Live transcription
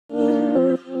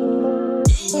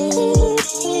Okay,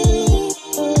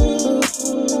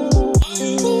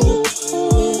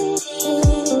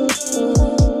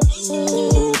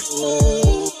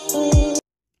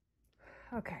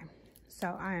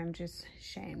 so I am just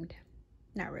shamed.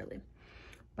 Not really,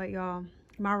 but y'all,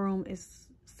 my room is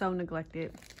so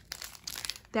neglected.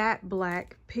 That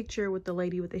black picture with the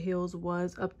lady with the heels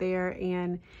was up there,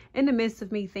 and in the midst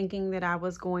of me thinking that I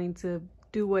was going to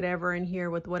do whatever in here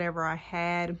with whatever I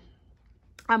had,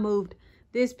 I moved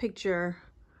this picture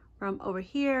from over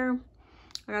here.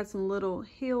 I got some little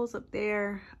heels up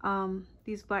there,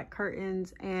 these black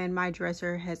curtains, and my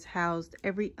dresser has housed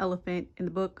every elephant in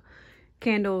the book,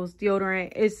 candles,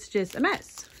 deodorant. It's just a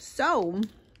mess. So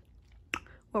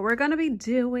what we're gonna be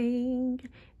doing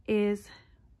is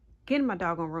getting my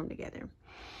doggone room together.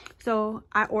 So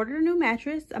I ordered a new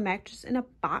mattress, a mattress in a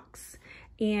box,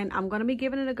 and I'm gonna be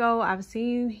giving it a go. I've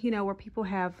seen, you know, where people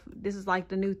have, this is like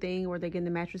the new thing where they're getting the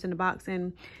mattress in the box,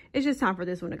 and it's just time for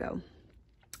this one to go.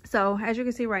 So as you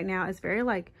can see right now, it's very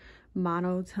like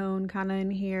monotone kind of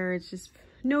in here. It's just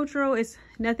neutral. It's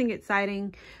nothing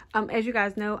exciting. As you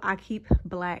guys know, I keep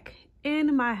black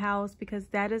in my house because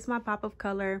that is my pop of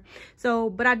color. So,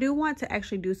 but I do want to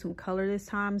actually do some color this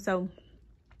time. So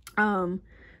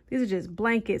these are just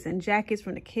blankets and jackets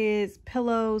from the kids,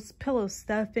 pillows, pillow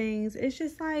stuffings. It's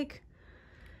just like,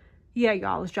 yeah,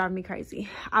 y'all, it's driving me crazy.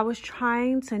 I was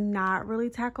trying to not really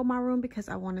tackle my room because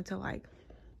I wanted to, like,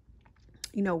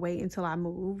 you know, wait until I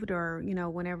moved, or, you know,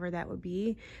 whenever that would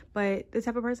be. But the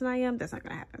type of person I am, that's not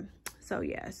gonna happen. So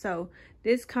yeah, so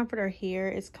this comforter here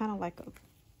is kind of like a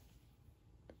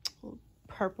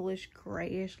purplish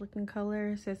grayish looking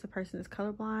color. It says the person is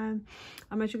colorblind.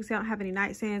 As you can see, I don't have any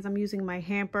nightstands. I'm using my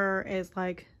hamper as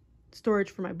like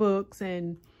storage for my books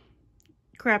and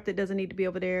crap that doesn't need to be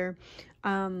over there.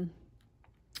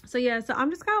 So yeah, so I'm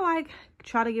just kind of like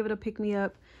try to give it a pick me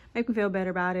up, make me feel better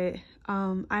about it.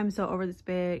 I'm so over this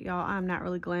bed, y'all. I'm not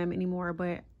really glam anymore,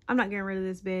 but I'm not getting rid of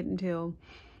this bed until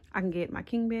I can get my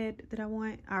king bed that I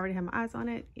want. I already have my eyes on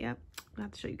it. Yep, I'll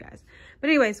have to show you guys. But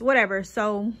anyways, whatever.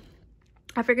 So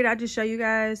I figured I'd just show you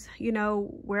guys, you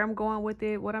know, where I'm going with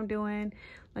it, what I'm doing.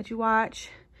 Let you watch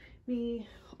me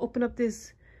open up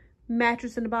this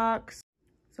mattress in the box.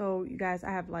 So you guys,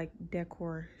 I have like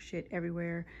decor shit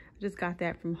everywhere. I just got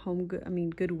that from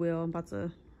Goodwill. I'm about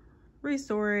to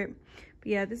restore it. But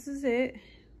yeah, this is it,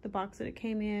 the box that it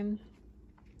came in.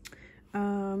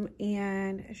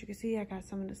 And as you can see, I got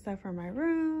some of the stuff from my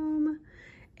room,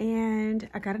 and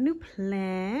I got a new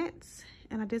plant,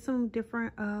 and I did some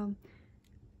different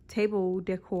table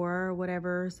decor or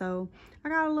whatever. So I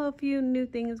got a few new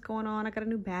things going on. I got a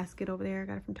new basket over there. I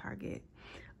got it from Target.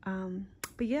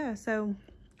 But yeah, so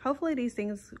hopefully these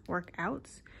things work out.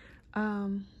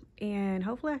 And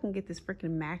hopefully I can get this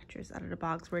freaking mattress out of the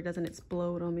box where it doesn't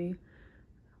explode on me.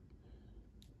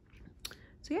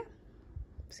 So yeah,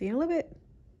 see you in a little bit.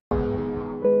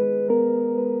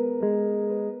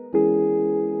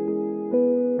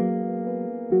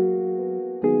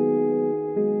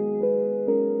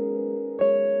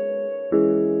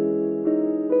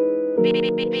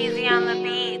 Busy on the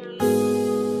beat.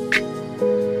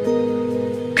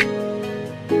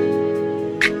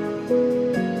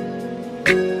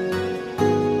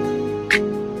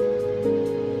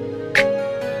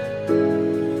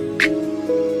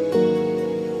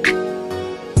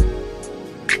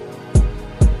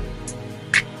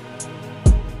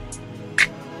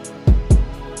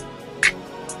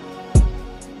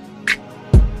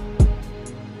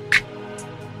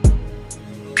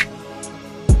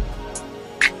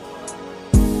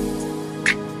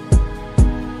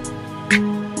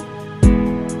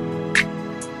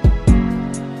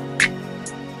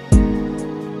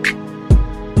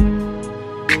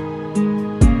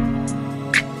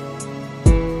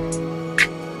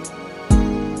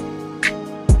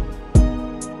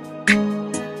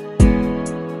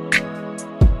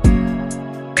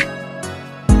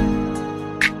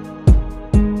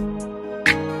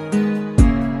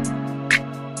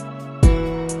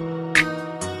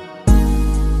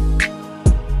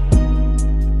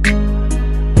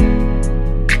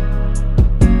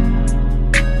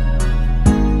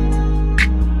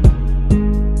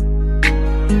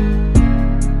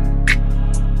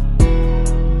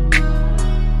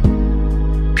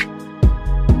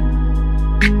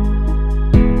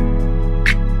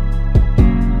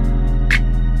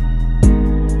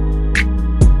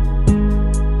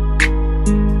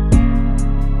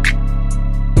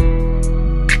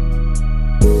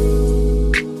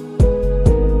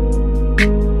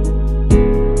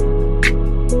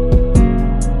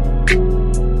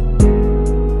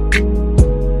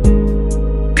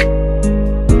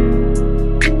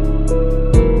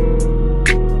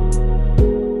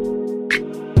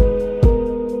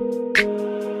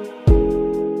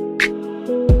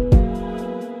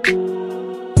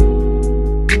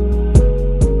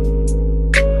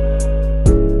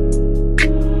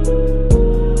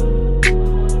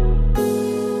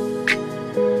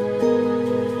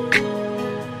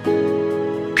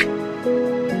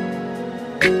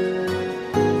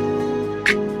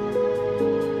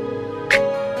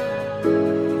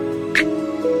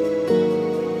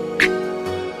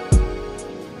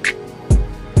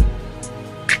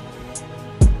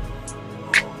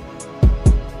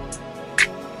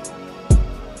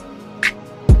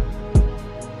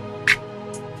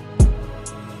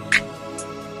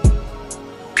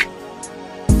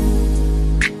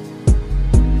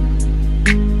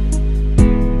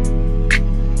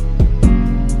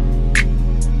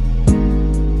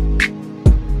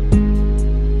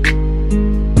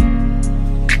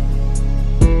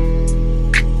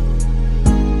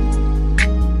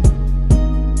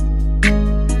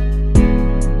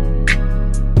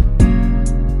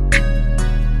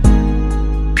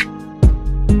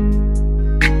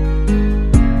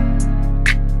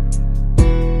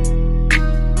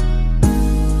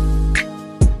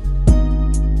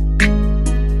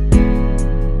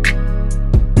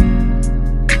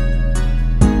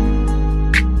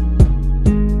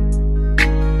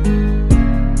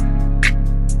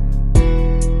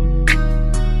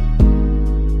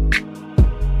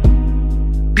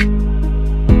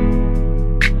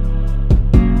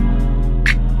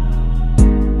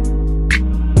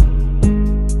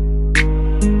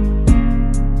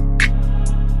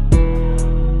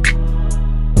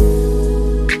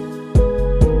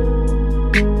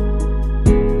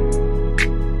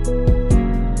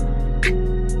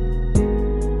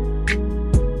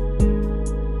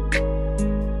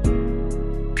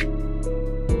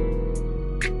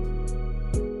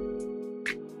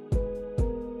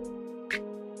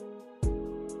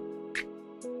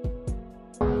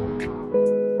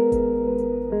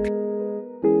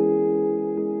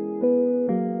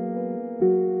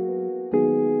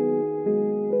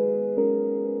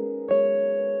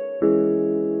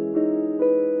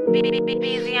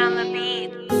 Busy on the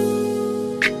beat.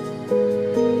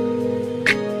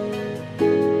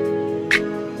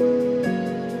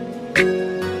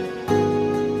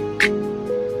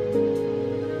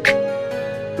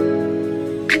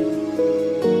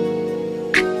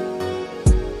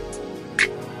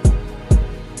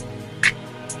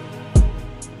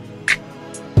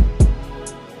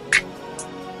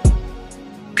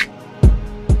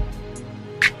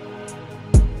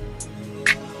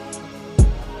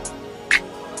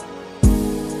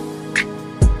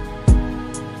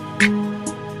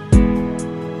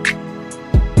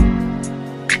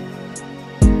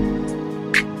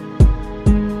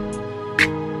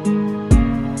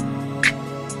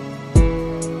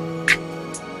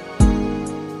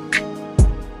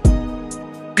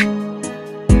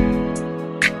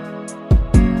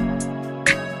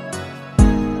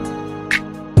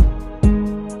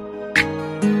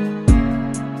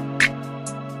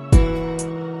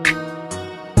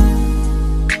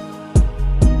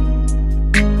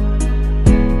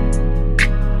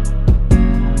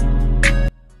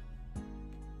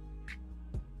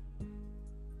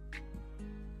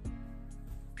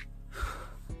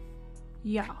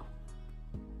 Y'all,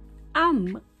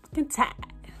 I'm fucking tired,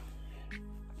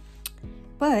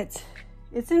 but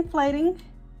it's inflating.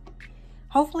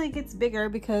 Hopefully it gets bigger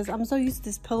because I'm so used to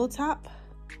this pillow top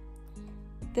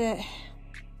that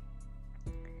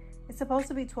it's supposed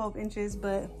to be 12 inches,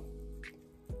 but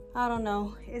I don't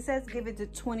know. It says give it to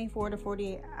 24 to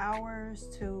 48 hours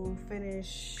to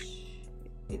finish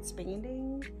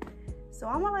expanding. So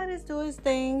I'm gonna let it do its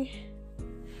thing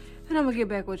and I'm gonna get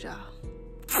back with y'all.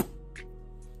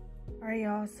 All right,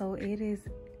 y'all, so it is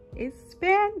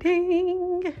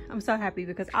expanding. I'm so happy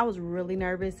because I was really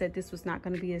nervous that this was not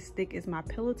going to be as thick as my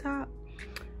pillow top.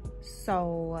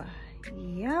 So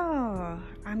yeah,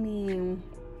 I mean,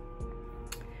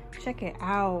 check it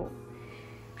out.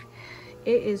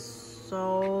 It is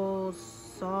so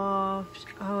soft.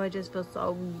 Oh, it just feels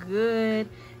so good.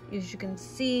 As you can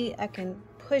see, I can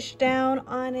push down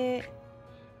on it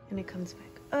and it comes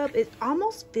back up. It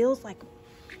almost feels like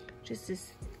just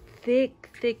this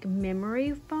thick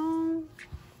memory foam.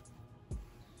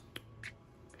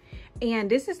 And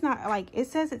this is not like, it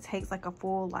says it takes like a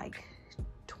full like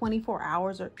 24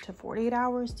 hours or to 48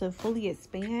 hours to fully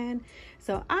expand.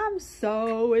 So I'm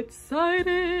so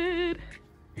excited.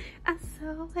 I'm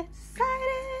so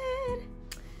excited.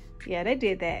 Yeah, they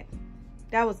did that.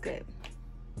 That was good.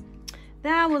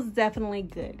 That was definitely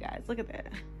good, guys. Look at that.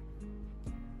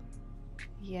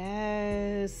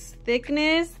 Yes,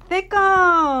 thickness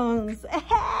thickens.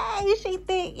 Hey, she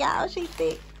thick, y'all. She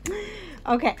thick.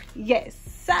 Okay, yes.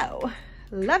 So,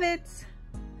 love it.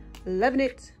 Loving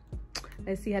it.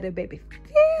 Let's see how the baby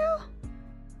feel.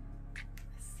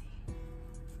 Let's see.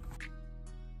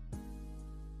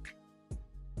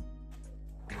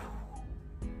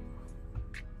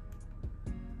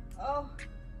 Oh,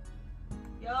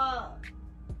 y'all.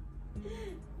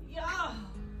 Y'all.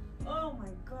 Oh my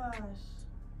gosh.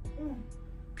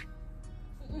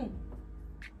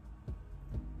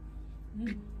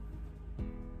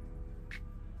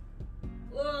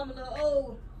 Oh, I'm a little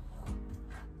old.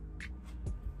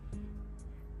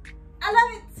 I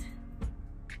love it.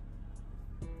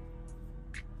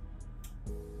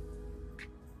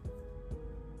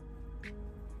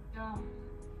 Oh,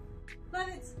 love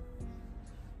it.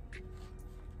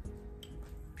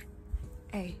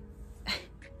 Hey,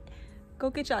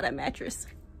 go get y'all that mattress.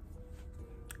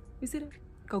 You see that?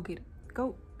 Go get it.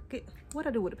 Go get. What I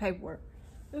do with the paperwork?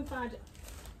 Let me find it.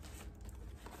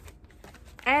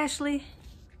 Ashley,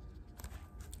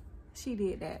 she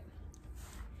did that.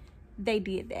 They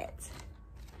did that.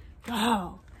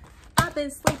 Oh, I've been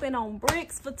sleeping on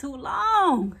bricks for too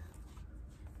long.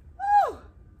 Woo.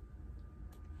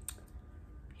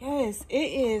 Yes, it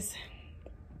is.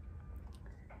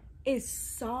 It's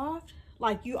soft.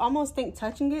 Like you almost think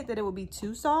touching it that it would be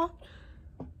too soft.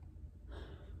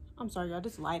 I'm sorry, y'all,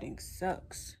 this lighting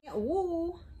sucks.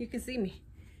 Ooh, you can see me.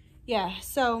 Yeah,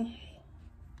 so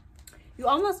you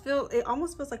almost feel, it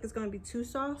almost feels like it's gonna be too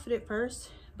soft at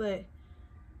first, but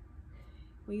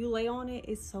when you lay on it,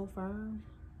 it's so firm.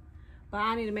 But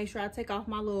I need to make sure I take off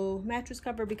my little mattress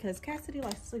cover because Cassidy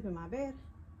likes to sleep in my bed.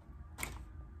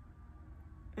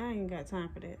 I ain't got time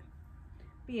for that.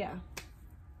 But yeah,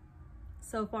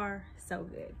 so far, so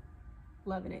good.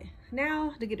 Loving it.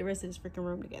 Now to get the rest of this freaking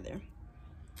room together.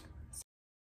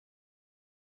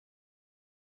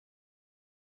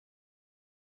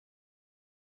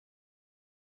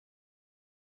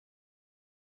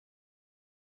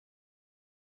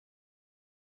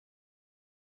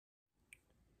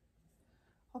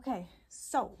 Okay,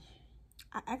 so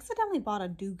I accidentally bought a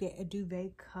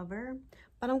duvet cover,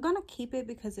 but I'm gonna keep it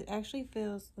because it actually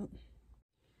feels...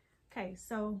 Okay,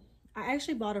 so I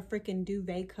actually bought a freaking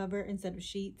duvet cover instead of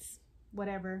sheets,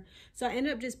 whatever. So I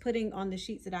ended up just putting on the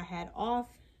sheets that I had off,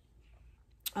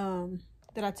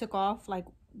 that I took off, like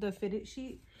the fitted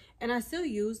sheet. And I still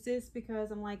use this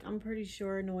because I'm like, I'm pretty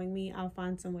sure, knowing me, I'll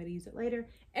find some way to use it later.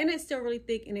 And it's still really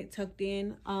thick and it tucked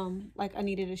in, like I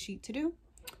needed a sheet to do.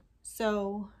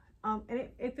 So, and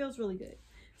it feels really good.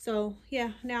 So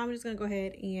yeah, now I'm just gonna go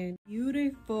ahead and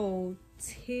beautiful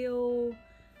teal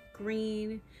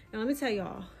green. Now let me tell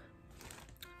y'all,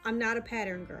 I'm not a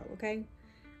pattern girl, okay?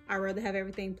 I'd rather have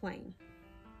everything plain.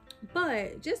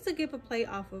 But just to give a play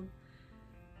off of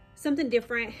something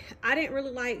different, I didn't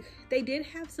really like, they did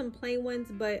have some plain ones,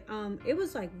 but it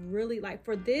was like really, like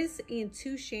for this and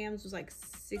two shams was like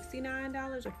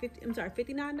 $69 or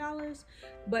 $59.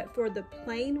 But for the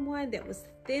plain one that was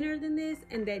thinner than this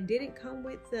and that didn't come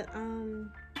with the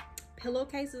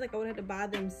pillowcases, like I would have to buy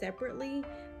them separately,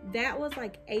 that was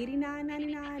like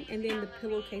 $89.99, and then the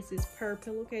pillowcases per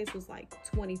pillowcase was like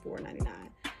 $24.99.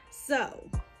 So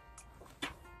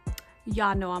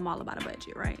y'all know I'm all about a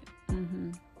budget, right?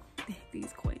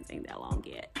 These coins ain't that long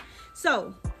yet.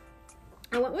 So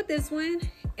I went with this one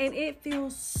and it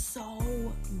feels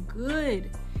so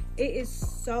good. It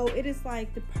is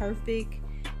like the perfect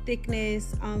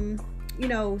thickness. You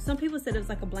know, some people said it was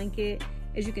like a blanket,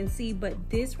 as you can see, but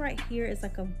this right here is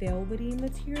like a velvety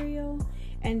material,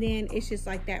 and then it's just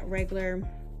like that regular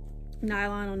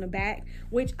nylon on the back,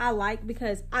 which I like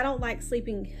because I don't like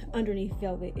sleeping underneath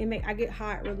velvet. I get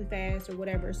hot really fast or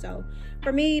whatever. So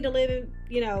for me to live,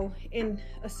 you know, in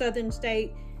a southern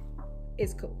state,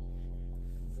 it's cool.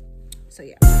 So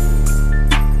yeah.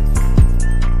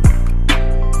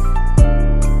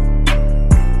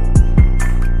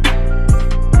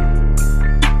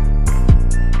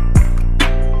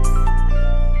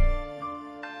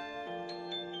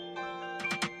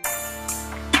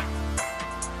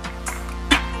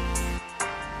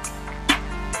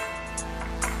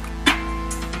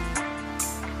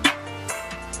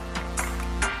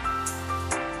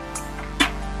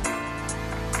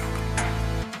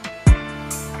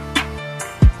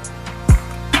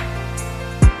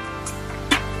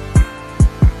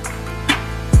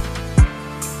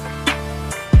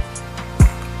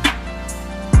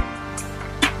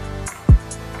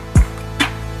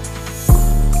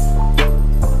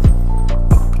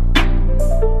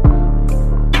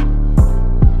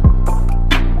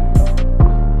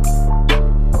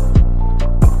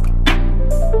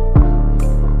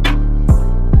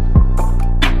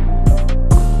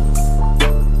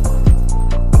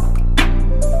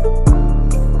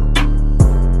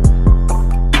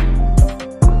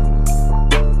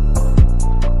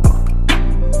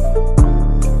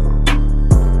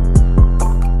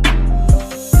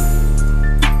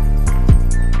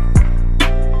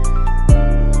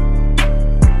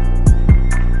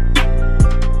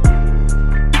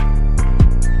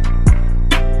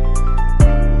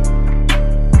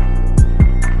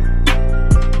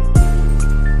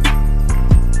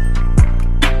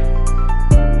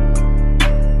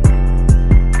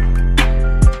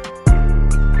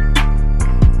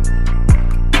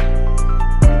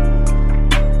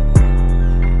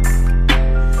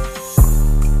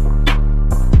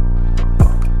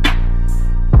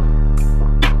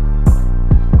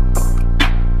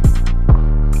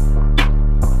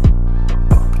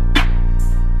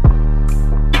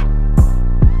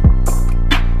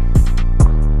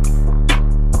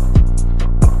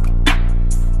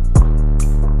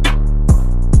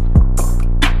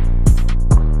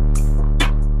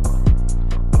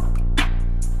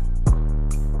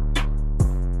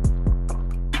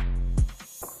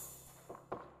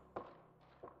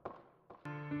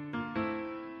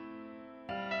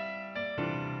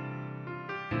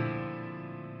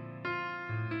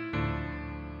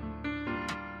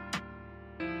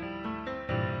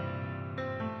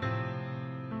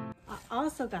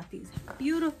 Also got these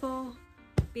beautiful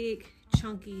big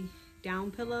chunky down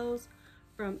pillows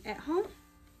from At Home,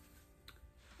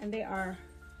 and they are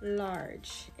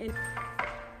large. And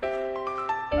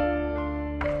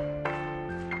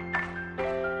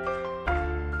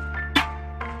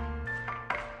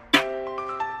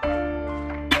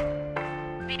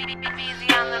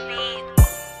Easy on the beat.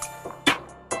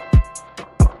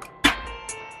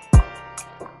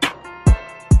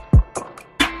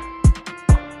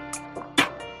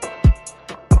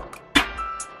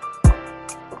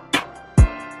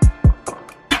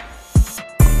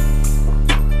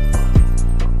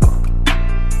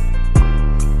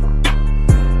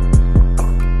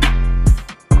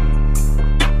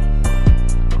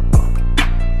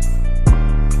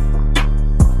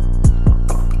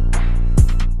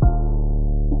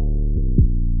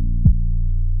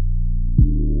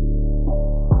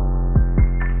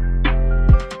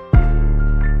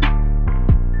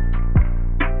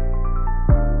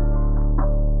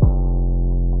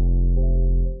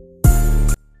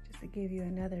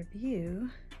 view,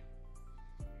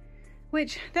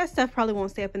 which that stuff probably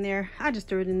won't stay up in there. I just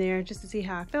threw it in there just to see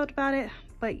how I felt about it.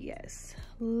 But yes,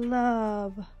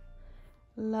 love,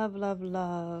 love, love,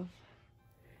 love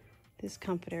this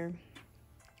comforter.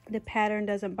 The pattern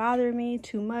doesn't bother me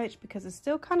too much because it's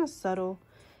still kind of subtle.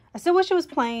 I still wish it was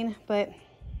plain, but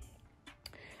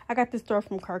I got this throw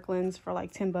from Kirkland's for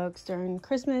like 10 bucks during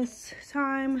Christmas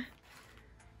time.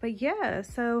 But yeah,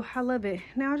 so I love it.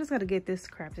 Now I just got to get this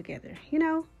crap together, you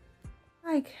know?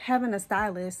 Like having a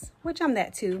stylist, which I'm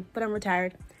that too, but I'm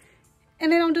retired.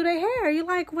 And they don't do their hair. You're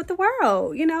like, what the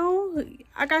world, you know?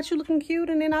 I got you looking cute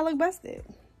and then I look busted.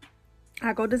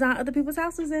 I go design other people's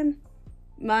houses and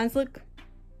mine's look,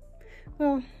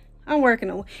 well, I'm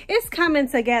working on it. It's coming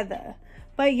together.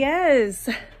 But yes,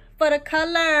 for the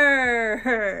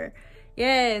color.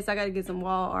 Yes, I got to get some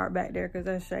wall art back there because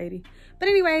that's shady. But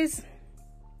anyways,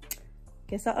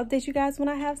 guess I'll update you guys when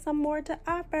I have some more to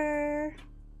offer.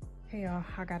 Hey y'all,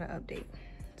 I got an update.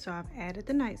 So I've added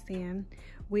the nightstand,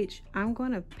 which I'm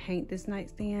going to paint this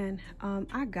nightstand.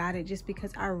 I got it just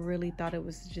because I really thought it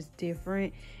was just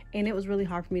different. And it was really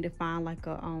hard for me to find like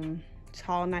a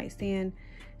tall nightstand.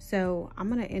 So I'm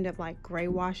going to end up like gray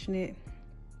washing it.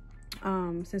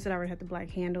 Since it already had the black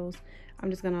handles, I'm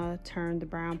just going to turn the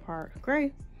brown part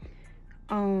gray.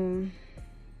 I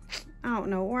don't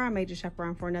know, or I may just shop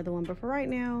around for another one. But for right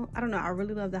now, I don't know. I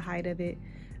really love the height of it.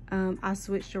 I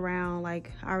switched around,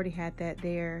 like I already had that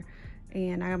there,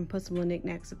 and I'm gonna put some little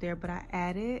knickknacks up there, but I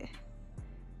added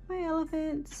my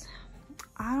elephants.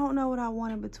 I don't know what I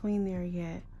want in between there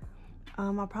yet.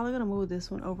 I'm probably gonna move this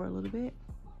one over a little bit,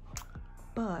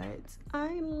 but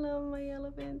I love my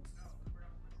elephants.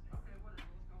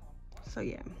 So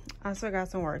yeah, I still got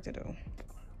some work to do,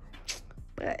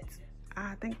 but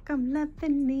I think I'm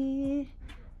loving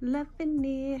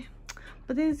it.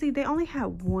 But then see, they only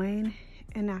had one.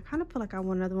 And I kind of feel like I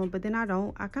want another one, but then I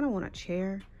don't. I kind of want a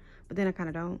chair, but then I kind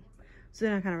of don't. So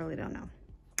then I kind of really don't know.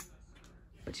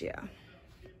 But yeah.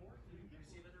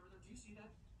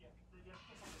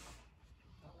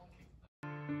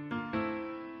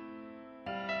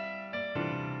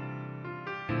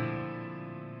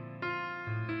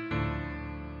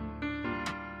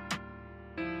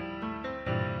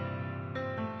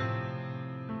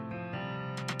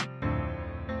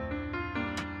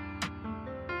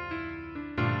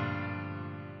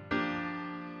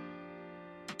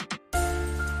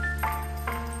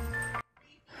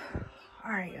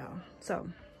 All right, y'all. So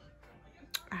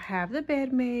I have the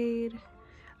bed made.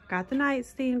 I got the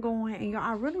nightstand going, and y'all,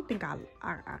 I really think I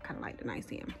kind of like the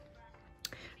nightstand.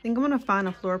 I think I'm gonna find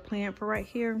a floor plan for right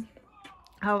here.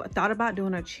 I thought about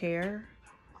doing a chair,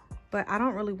 but I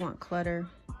don't really want clutter,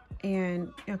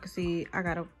 and you can see I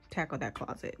gotta tackle that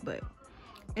closet. But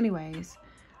anyways,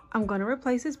 I'm gonna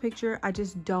replace this picture. I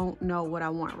just don't know what I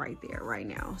want right there right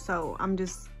now. So I'm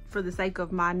just, for the sake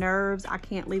of my nerves, I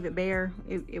can't leave it bare.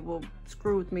 It will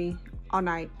screw with me all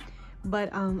night.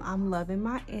 But I'm loving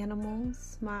my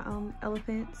animals, my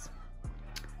elephants.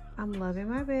 I'm loving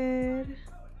my bed.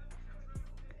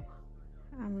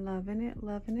 I'm loving it,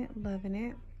 loving it, loving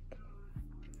it.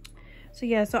 So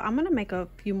yeah, so I'm gonna make a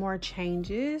few more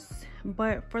changes,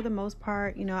 but for the most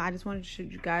part, you know, I just wanted to show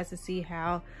you guys to see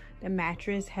how the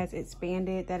mattress has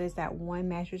expanded. That is that one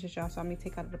mattress that y'all saw me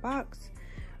take out of the box.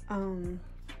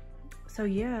 So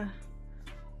yeah,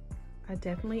 I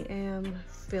definitely am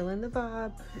feeling the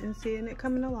vibe and seeing it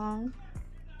coming along.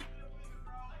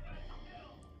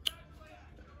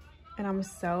 And I'm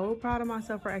so proud of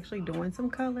myself for actually doing some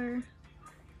color.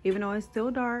 Even though it's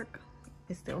still dark,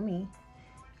 it's still me.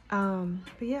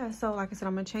 But yeah, so like I said,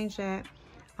 I'm gonna change that.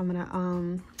 I'm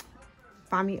gonna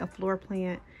find me a floor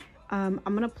plan. I'm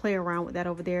gonna play around with that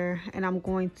over there, and I'm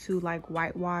going to like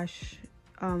whitewash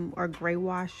or gray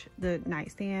wash the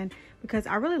nightstand because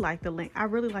I really like the length. I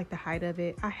really like the height of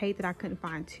it. I hate that I couldn't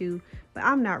find two, but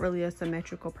I'm not really a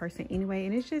symmetrical person anyway,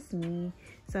 and it's just me.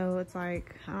 So it's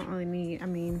like, I don't really need, I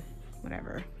mean,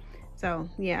 whatever. So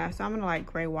yeah, so I'm gonna like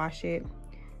gray wash it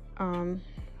and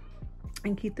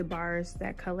keep the bars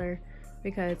that color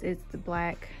because it's the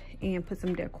black, and put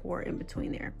some decor in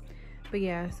between there. But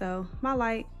yeah, so my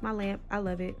light, my lamp, I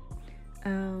love it.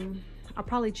 I'll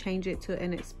probably change it to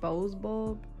an exposed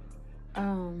bulb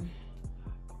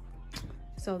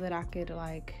so that I could,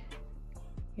 like,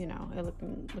 you know, it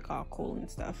look all cool and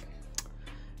stuff.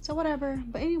 So whatever.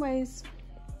 But anyways,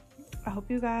 I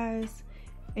hope you guys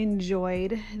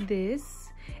enjoyed this,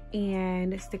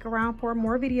 and stick around for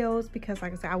more videos because,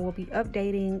 like I said, I will be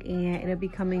updating and it'll be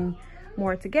coming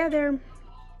more together.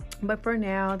 But for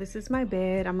now, this is my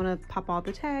bed. I'm gonna pop all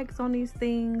the tags on these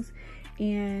things,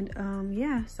 and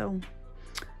yeah, so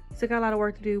still got a lot of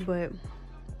work to do, but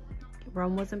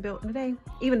Rome wasn't built in a day,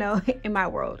 even though in my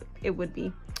world it would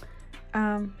be.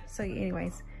 So yeah,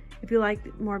 anyways, if you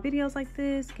like more videos like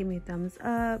this, give me a thumbs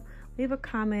up, leave a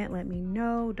comment, let me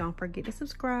know. Don't forget to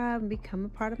subscribe and become a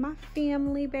part of my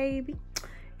family, baby.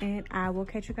 And I will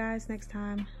catch you guys next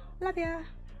time. Love ya.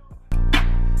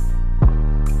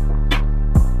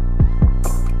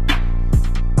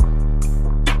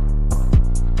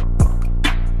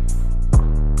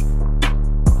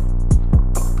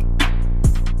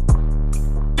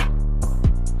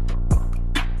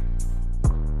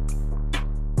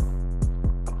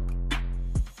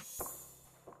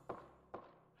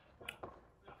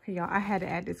 Y'all, I had to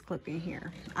add this clip in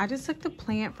here. I just took the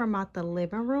plant from out the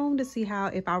living room to see how,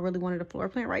 if I really wanted a floor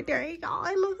plant right there. Y'all,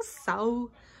 it looks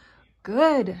so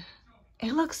good.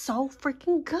 It looks so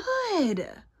freaking good.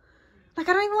 Like,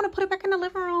 I don't even want to put it back in the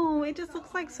living room. It just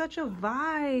looks like such a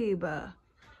vibe.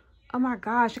 Oh my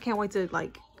gosh, I can't wait to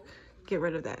like get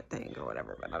rid of that thing or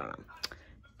whatever, but I don't know.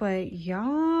 But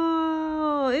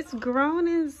y'all, it's grown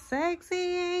and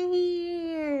sexy in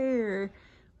here.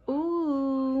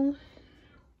 Ooh.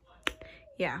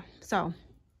 Yeah, so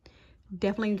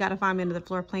definitely gotta find me another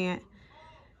floor plant.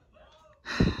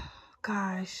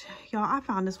 Gosh, y'all, I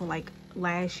found this one like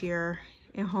last year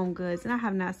in Home Goods, and I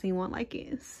have not seen one like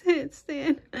it since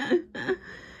then.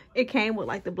 It came with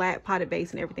like the black potted base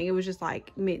and everything. It was just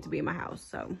like meant to be in my house.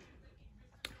 So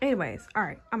anyways, all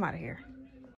right, I'm out of here.